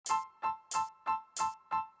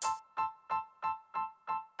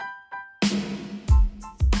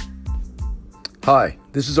Hi,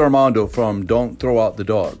 this is Armando from Don't Throw Out the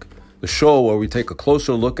Dog, the show where we take a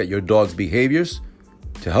closer look at your dog's behaviors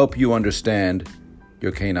to help you understand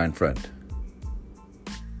your canine friend.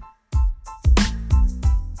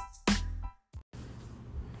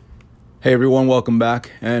 Hey everyone, welcome back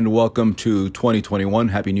and welcome to 2021.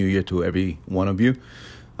 Happy New Year to every one of you.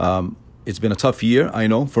 It's been a tough year, I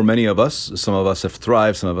know, for many of us. Some of us have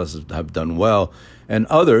thrived, some of us have done well, and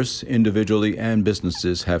others, individually and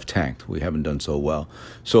businesses, have tanked. We haven't done so well.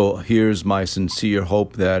 So here's my sincere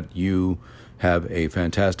hope that you have a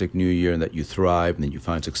fantastic new year and that you thrive and that you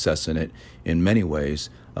find success in it in many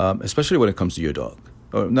ways, especially when it comes to your dog.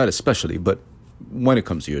 Or not especially, but when it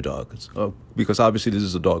comes to your dog. Because obviously this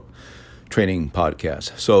is a dog training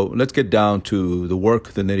podcast. So let's get down to the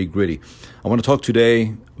work, the nitty gritty. I want to talk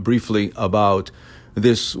today briefly about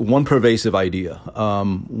this one pervasive idea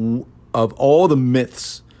of all the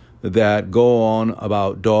myths that go on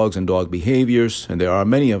about dogs and dog behaviors, and there are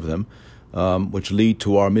many of them, which lead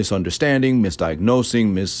to our misunderstanding,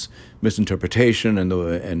 misdiagnosing, misinterpretation, and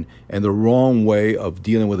the wrong way of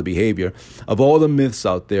dealing with the behavior. Of all the myths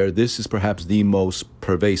out there, this is perhaps the most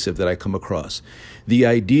pervasive that I come across. The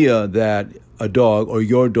idea that a dog or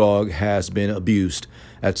your dog has been abused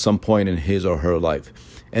at some point in his or her life.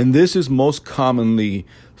 And this is most commonly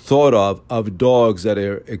thought of dogs that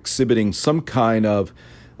are exhibiting some kind of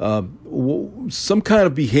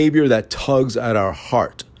behavior that tugs at our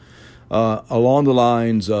heart. Along the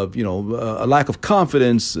lines of, a lack of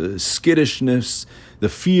confidence, skittishness, the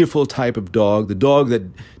fearful type of dog, the dog that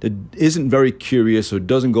isn't very curious or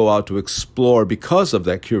doesn't go out to explore because of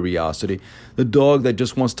that curiosity, the dog that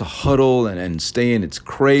just wants to huddle and stay in its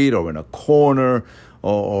crate or in a corner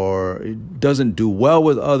or doesn't do well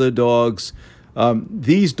with other dogs.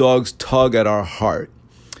 These dogs tug at our heart.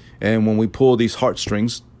 And when we pull these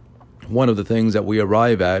heartstrings, one of the things that we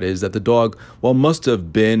arrive at is that the dog, must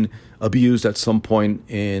have been abused at some point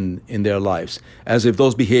in their lives, as if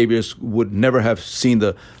those behaviors would never have seen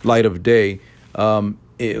the light of day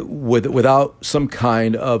without some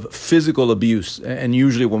kind of physical abuse. And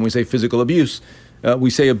usually when we say physical abuse, we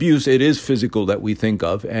say abuse, it is physical that we think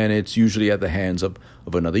of, and it's usually at the hands of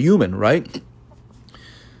another human, right?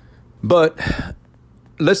 But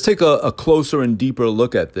let's take a closer and deeper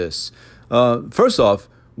look at this. First off,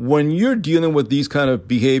 when you're dealing with these kind of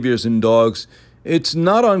behaviors in dogs, it's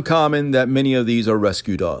not uncommon that many of these are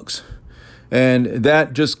rescue dogs. And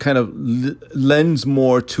that just kind of lends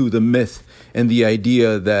more to the myth and the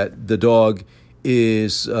idea that the dog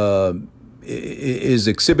is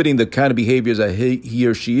exhibiting the kind of behaviors that he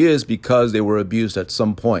or she is because they were abused at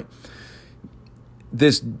some point.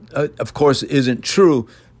 This, of course, isn't true.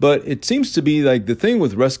 But it seems to be like the thing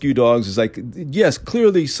with rescue dogs is like, yes,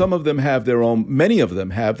 clearly many of them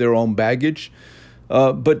have their own baggage.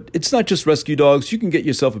 But it's not just rescue dogs. You can get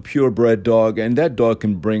yourself a purebred dog, and that dog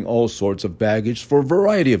can bring all sorts of baggage for a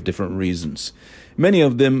variety of different reasons. Many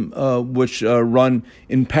of them which run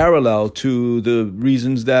in parallel to the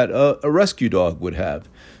reasons that a rescue dog would have.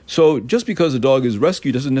 So just because a dog is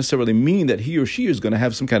rescued doesn't necessarily mean that he or she is going to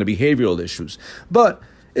have some kind of behavioral issues. But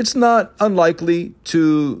it's not unlikely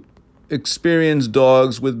to experience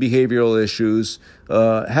dogs with behavioral issues,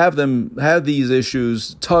 have these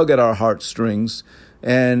issues tug at our heartstrings,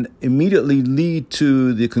 and immediately lead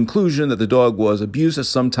to the conclusion that the dog was abused at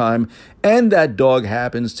some time, and that dog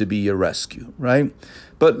happens to be a rescue, right?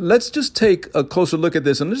 But let's just take a closer look at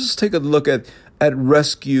this, and let's just take a look at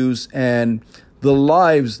rescues and the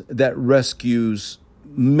lives that rescues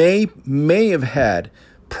may have had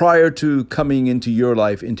prior to coming into your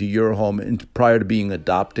life, into your home, and prior to being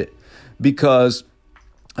adopted. Because,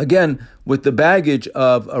 again, with the baggage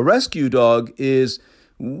of a rescue dog is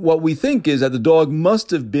what we think is that the dog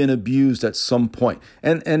must have been abused at some point.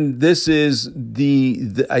 And this is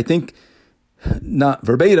the I think, not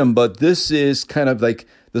verbatim, but this is kind of like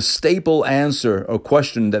the staple answer or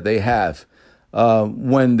question that they have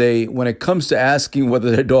when it comes to asking whether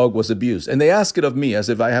their dog was abused. And they ask it of me as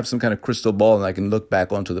if I have some kind of crystal ball and I can look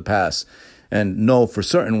back onto the past and know for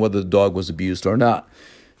certain whether the dog was abused or not.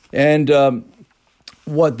 And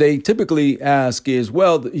what they typically ask is,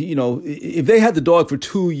 if they had the dog for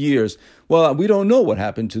 2 years, we don't know what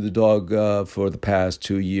happened to the dog for the past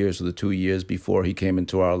 2 years or the 2 years before he came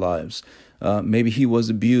into our lives. Maybe he was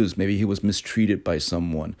abused. Maybe he was mistreated by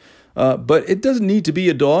someone. But it doesn't need to be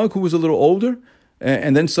a dog who was a little older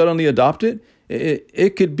and then suddenly adopted.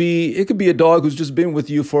 It could be a dog who's just been with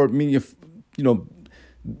you for,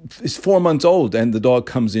 is 4 months old and the dog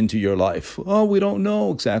comes into your life. Oh, we don't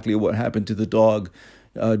know exactly what happened to the dog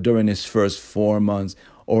during his first 4 months,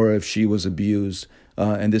 or if she was abused,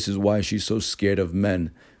 and this is why she's so scared of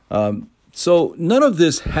men. So none of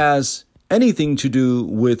this has anything to do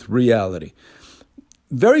with reality.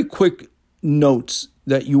 Very quick notes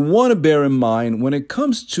that you want to bear in mind when it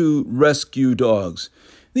comes to rescue dogs.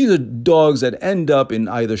 These are dogs that end up in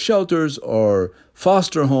either shelters or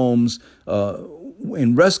foster homes,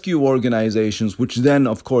 in rescue organizations, which then,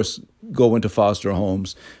 of course, go into foster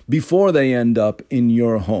homes before they end up in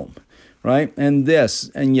your home, right? And yes,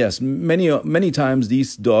 many times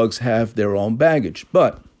these dogs have their own baggage.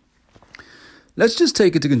 But let's just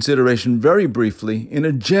take into consideration very briefly, in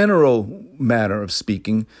a general manner of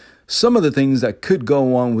speaking, some of the things that could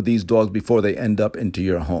go on with these dogs before they end up into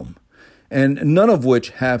your home, and none of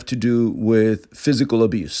which have to do with physical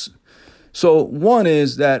abuse. So one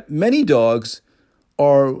is that many dogs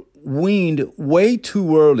are weaned way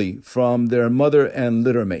too early from their mother and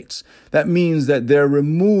litter mates. That means that they're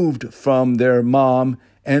removed from their mom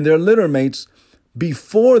and their litter mates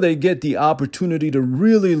before they get the opportunity to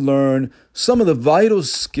really learn some of the vital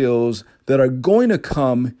skills that are going to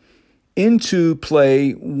come into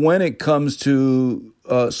play when it comes to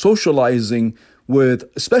socializing with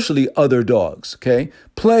especially other dogs, okay?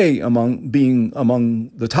 Play being among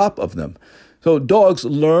the top of them. So dogs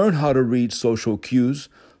learn how to read social cues.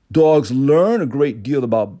 Dogs learn a great deal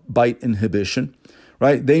about bite inhibition,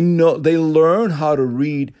 right? They learn how to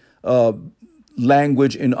read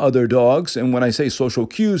language in other dogs. And when I say social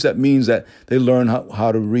cues, that means that they learn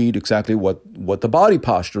how to read exactly what the body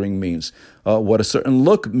posturing means, what a certain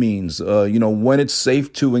look means, when it's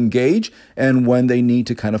safe to engage and when they need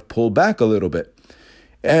to kind of pull back a little bit.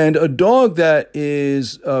 And a dog that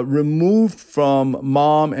is removed from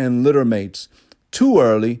mom and litter mates too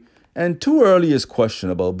early, and too early is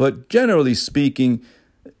questionable, but generally speaking,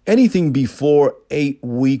 anything before 8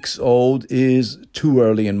 weeks old is too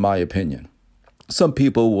early in my opinion. Some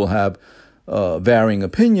people will have varying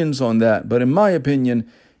opinions on that, but in my opinion,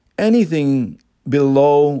 anything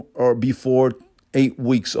below or before 8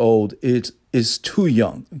 weeks old is too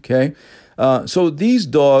young, okay? So these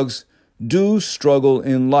dogs do struggle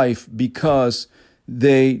in life because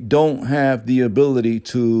they don't have the ability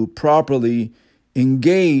to properly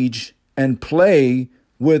engage and play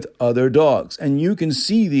with other dogs. And you can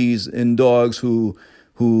see these in dogs who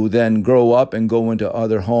then grow up and go into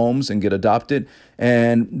other homes and get adopted.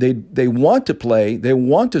 And they want to play, they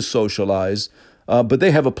want to socialize, but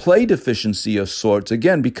they have a play deficiency of sorts,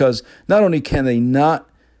 again, because not only can they not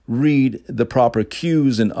read the proper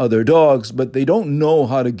cues in other dogs, but they don't know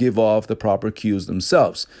how to give off the proper cues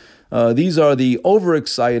themselves. These are the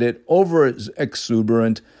overexcited,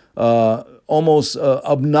 over-exuberant, almost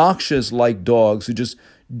obnoxious-like dogs who just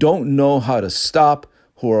don't know how to stop,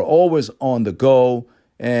 who are always on the go,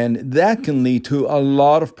 and that can lead to a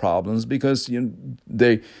lot of problems because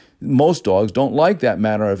most dogs don't like that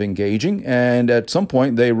manner of engaging, and at some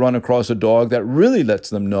point they run across a dog that really lets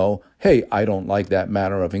them know, hey, I don't like that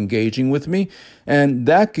manner of engaging with me, and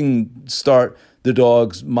that can start the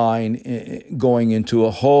dog's mind going into a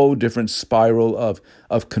whole different spiral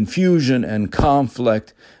of confusion and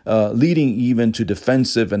conflict, leading even to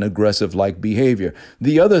defensive and aggressive-like behavior.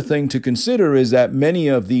 The other thing to consider is that many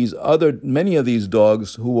of these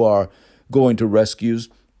dogs who are going to rescues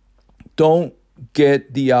don't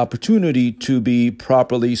get the opportunity to be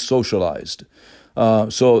properly socialized.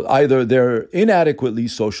 So either they're inadequately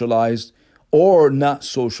socialized or not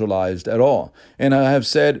socialized at all. And I have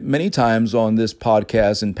said many times on this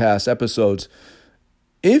podcast in past episodes,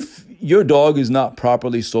 if your dog is not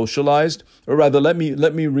properly socialized, or rather, let me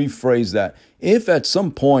rephrase that. If at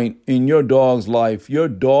some point in your dog's life, your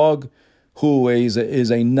dog who is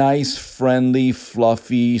a nice, friendly,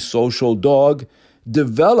 fluffy, social dog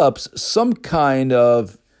develops some kind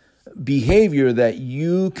of behavior that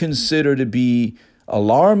you consider to be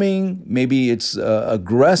alarming, maybe it's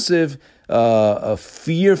aggressive,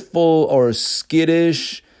 fearful or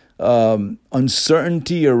skittish,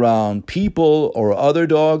 uncertainty around people or other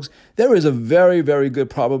dogs, there is a very, very good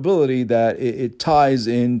probability that it ties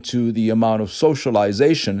into the amount of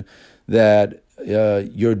socialization that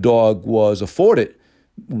your dog was afforded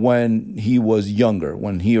when he was younger,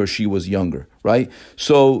 when he or she was younger, right?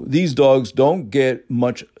 So these dogs don't get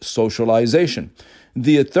much socialization.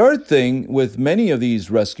 The third thing with many of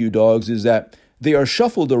these rescue dogs is that they are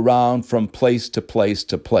shuffled around from place to place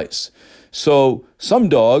to place. So some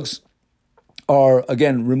dogs are,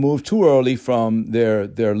 again, removed too early from their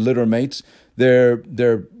litter mates. They're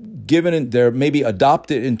maybe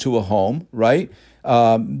adopted into a home, right?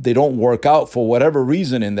 They don't work out for whatever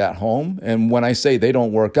reason in that home. And when I say they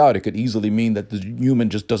don't work out, it could easily mean that the human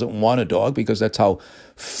just doesn't want a dog, because that's how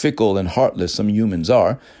fickle and heartless some humans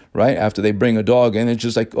are, right? After they bring a dog in, it's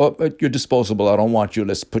just like, oh, you're disposable. I don't want you.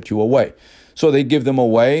 Let's put you away. So they give them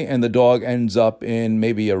away, and the dog ends up in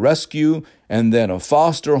maybe a rescue and then a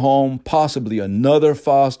foster home, possibly another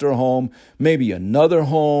foster home, maybe another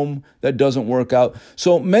home that doesn't work out.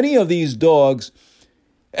 So many of these dogs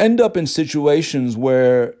end up in situations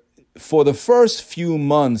where for the first few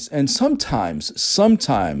months, and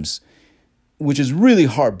sometimes, which is really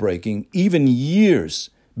heartbreaking, even years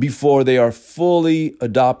before they are fully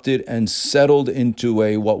adopted and settled into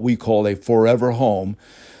what we call a forever home,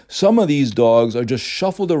 some of these dogs are just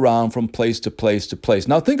shuffled around from place to place to place.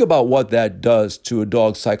 Now think about what that does to a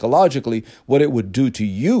dog psychologically, what it would do to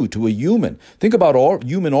you, to a human. Think about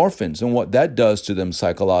human orphans and what that does to them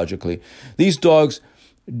psychologically. These dogs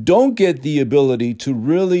don't get the ability to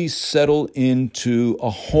really settle into a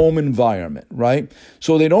home environment, right?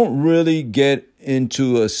 So they don't really get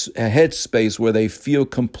into a headspace where they feel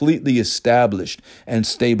completely established and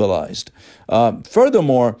stabilized.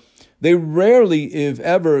 Furthermore, they rarely, if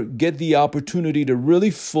ever, get the opportunity to really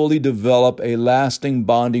fully develop a lasting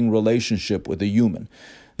bonding relationship with a human.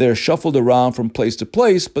 They're shuffled around from place to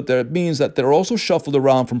place, but that means that they're also shuffled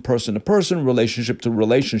around from person to person, relationship to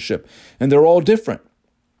relationship, and they're all different.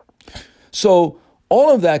 So all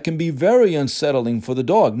of that can be very unsettling for the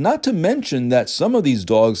dog, not to mention that some of these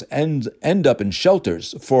dogs end up in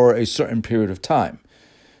shelters for a certain period of time.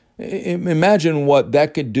 Imagine what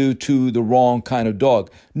that could do to the wrong kind of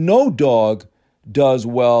dog. No dog does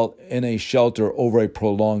well in a shelter over a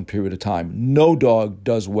prolonged period of time. No dog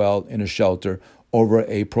does well in a shelter over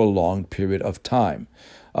a prolonged period of time.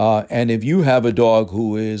 And if you have a dog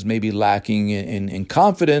who is maybe lacking in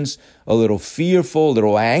confidence, a little fearful, a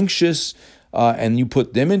little anxious, and you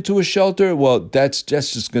put them into a shelter, well, that's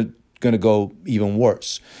just going to go even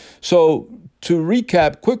worse. So to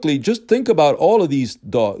recap quickly, just think about all of these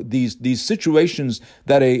situations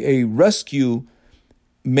that a rescue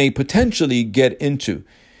may potentially get into.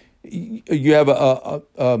 You have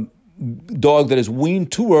a dog that is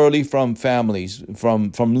weaned too early from families,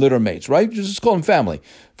 from litter mates, right? Just call them family,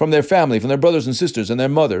 from their brothers and sisters and their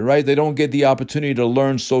mother, right? They don't get the opportunity to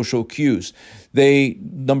learn social cues. They,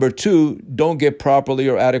 number two, don't get properly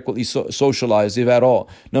or adequately socialized, if at all.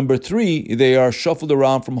 Number three, they are shuffled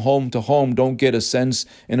around from home to home, don't get a sense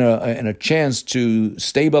and a chance to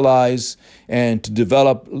stabilize and to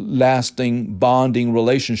develop lasting bonding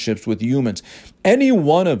relationships with humans. Any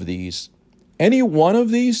one of these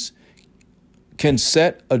can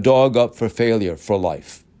set a dog up for failure for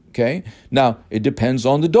life, okay? Now, it depends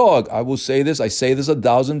on the dog. I will say this, I say this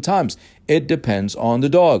 1,000 times. It depends on the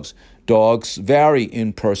dogs. Dogs vary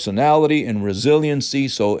in personality and resiliency,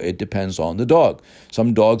 so it depends on the dog.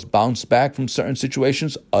 Some dogs bounce back from certain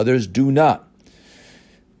situations, others do not.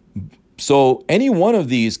 So any one of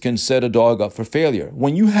these can set a dog up for failure.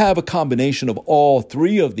 When you have a combination of all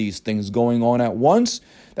three of these things going on at once,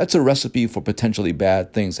 that's a recipe for potentially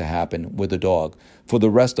bad things to happen with a dog for the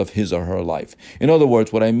rest of his or her life. In other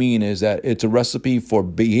words, what I mean is that it's a recipe for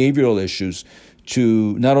behavioral issues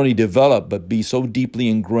to not only develop, but be so deeply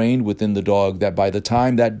ingrained within the dog that by the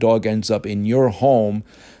time that dog ends up in your home,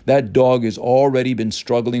 that dog has already been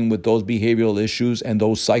struggling with those behavioral issues and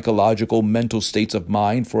those psychological mental states of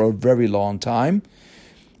mind for a very long time.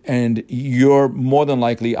 And you're more than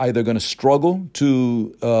likely either going to struggle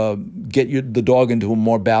to get the dog into a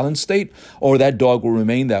more balanced state, or that dog will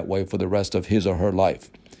remain that way for the rest of his or her life.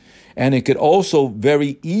 And it could also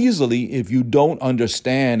very easily, if you don't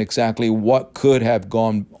understand exactly what could have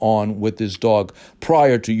gone on with this dog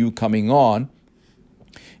prior to you coming on,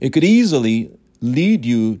 it could easily lead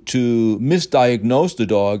you to misdiagnose the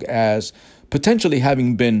dog as potentially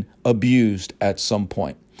having been abused at some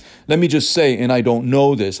point. Let me just say, and I don't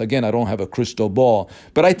know this, again, I don't have a crystal ball,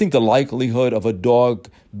 but I think the likelihood of a dog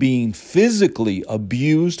being physically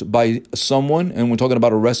abused by someone, and we're talking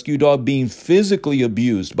about a rescue dog being physically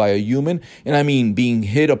abused by a human, and I mean being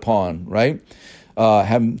hit upon, right?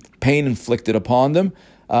 Having pain inflicted upon them,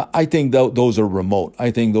 I think those are remote. I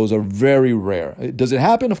think those are very rare. Does it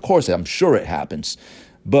happen? Of course, I'm sure it happens.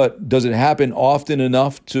 But does it happen often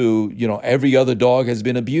enough to, every other dog has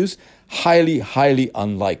been abused? Highly, highly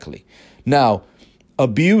unlikely. Now,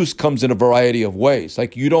 abuse comes in a variety of ways.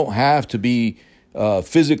 Like, you don't have to be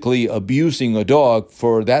physically abusing a dog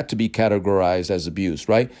for that to be categorized as abuse,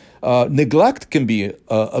 right? Neglect can be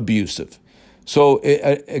abusive. So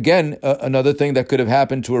again, another thing that could have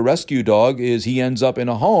happened to a rescue dog is he ends up in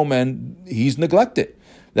a home and he's neglected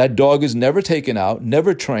That dog is never taken out,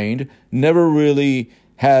 never trained, never really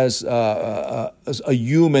has a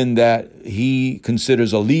human that he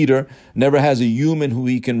considers a leader, never has a human who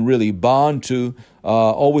he can really bond to,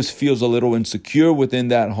 always feels a little insecure within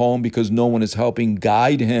that home because no one is helping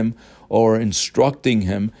guide him or instructing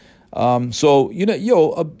him. Abuse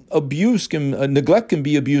neglect can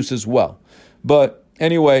be abuse as well. But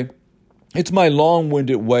anyway, it's my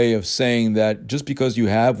long-winded way of saying that just because you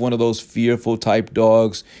have one of those fearful type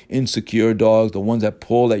dogs, insecure dogs, the ones that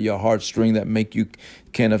pull at your heartstring that make you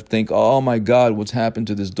kind of think, oh my God, what's happened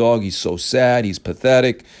to this dog? He's so sad. He's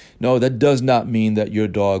pathetic. No, that does not mean that your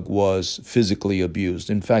dog was physically abused.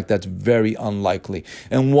 In fact, that's very unlikely.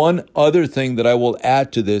 And one other thing that I will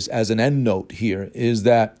add to this as an end note here is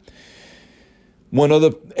that one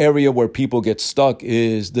other area where people get stuck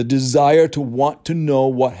is the desire to want to know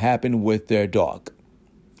what happened with their dog.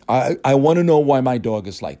 I want to know why my dog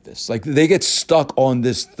is like this. Like they get stuck on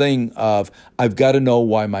this thing of, I've got to know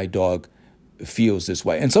why my dog feels this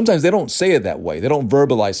way. And sometimes they don't say it that way. They don't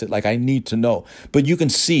verbalize it like I need to know. But I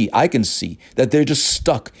can see that they're just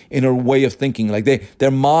stuck in a way of thinking. Like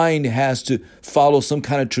their mind has to follow some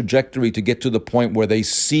kind of trajectory to get to the point where they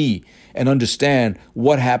see and understand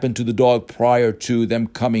what happened to the dog prior to them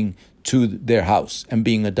coming to their house and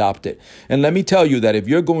being adopted. And let me tell you that if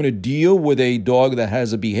you're going to deal with a dog that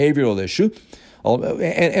has a behavioral issue,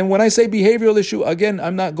 and when I say behavioral issue, again,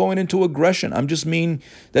 I'm not going into aggression. I'm just mean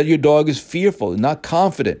that your dog is fearful, not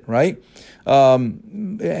confident, right? And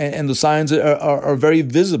the signs are very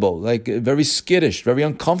visible, like very skittish, very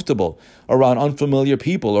uncomfortable around unfamiliar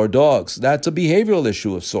people or dogs. That's a behavioral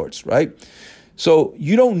issue of sorts, right? So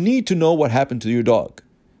you don't need to know what happened to your dog.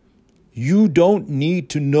 You don't need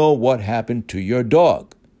to know what happened to your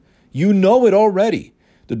dog. You know it already.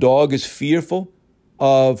 The dog is fearful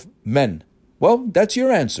of men. Well, that's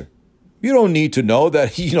your answer. You don't need to know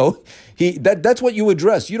that, that's what you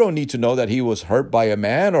address. You don't need to know that he was hurt by a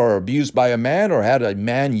man or abused by a man or had a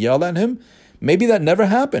man yell at him. Maybe that never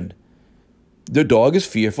happened. The dog is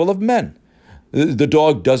fearful of men. The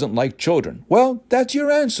dog doesn't like children. Well, that's your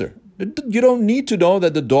answer. You don't need to know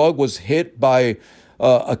that the dog was hit by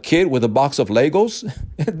a kid with a box of Legos.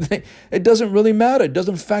 It doesn't really matter. It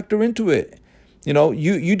doesn't factor into it.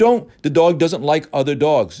 The dog doesn't like other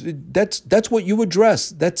dogs. That's what you address.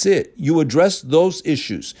 That's it. You address those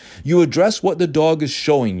issues. You address what the dog is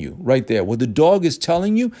showing you right there. What the dog is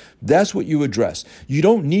telling you, that's what you address. You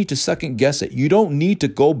don't need to second guess it. You don't need to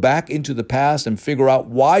go back into the past and figure out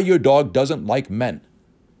why your dog doesn't like men.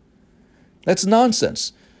 That's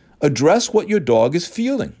nonsense. Address what your dog is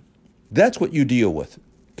feeling. That's what you deal with,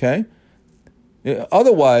 okay?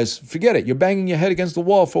 Otherwise, forget it. You're banging your head against the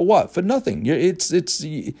wall for what? For nothing.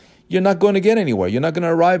 You're not going to get anywhere. You're not going to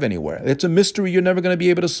arrive anywhere. It's a mystery you're never going to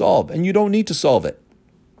be able to solve, and you don't need to solve it.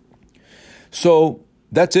 So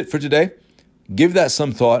that's it for today. Give that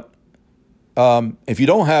some thought. If you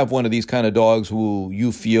don't have one of these kind of dogs who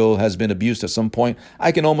you feel has been abused at some point,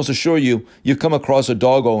 I can almost assure you, you've come across a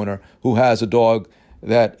dog owner who has a dog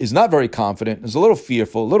that is not very confident, is a little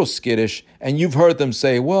fearful, a little skittish, and you've heard them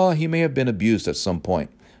say, well, he may have been abused at some point.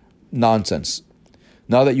 Nonsense.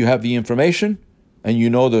 Now that you have the information and you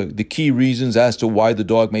know the key reasons as to why the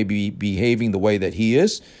dog may be behaving the way that he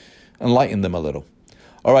is, enlighten them a little.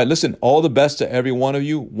 All right, listen, all the best to every one of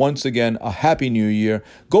you. Once again, a happy new year.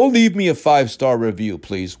 Go leave me a 5-star review,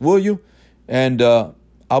 please, will you? And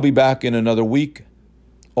I'll be back in another week.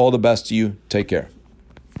 All the best to you. Take care.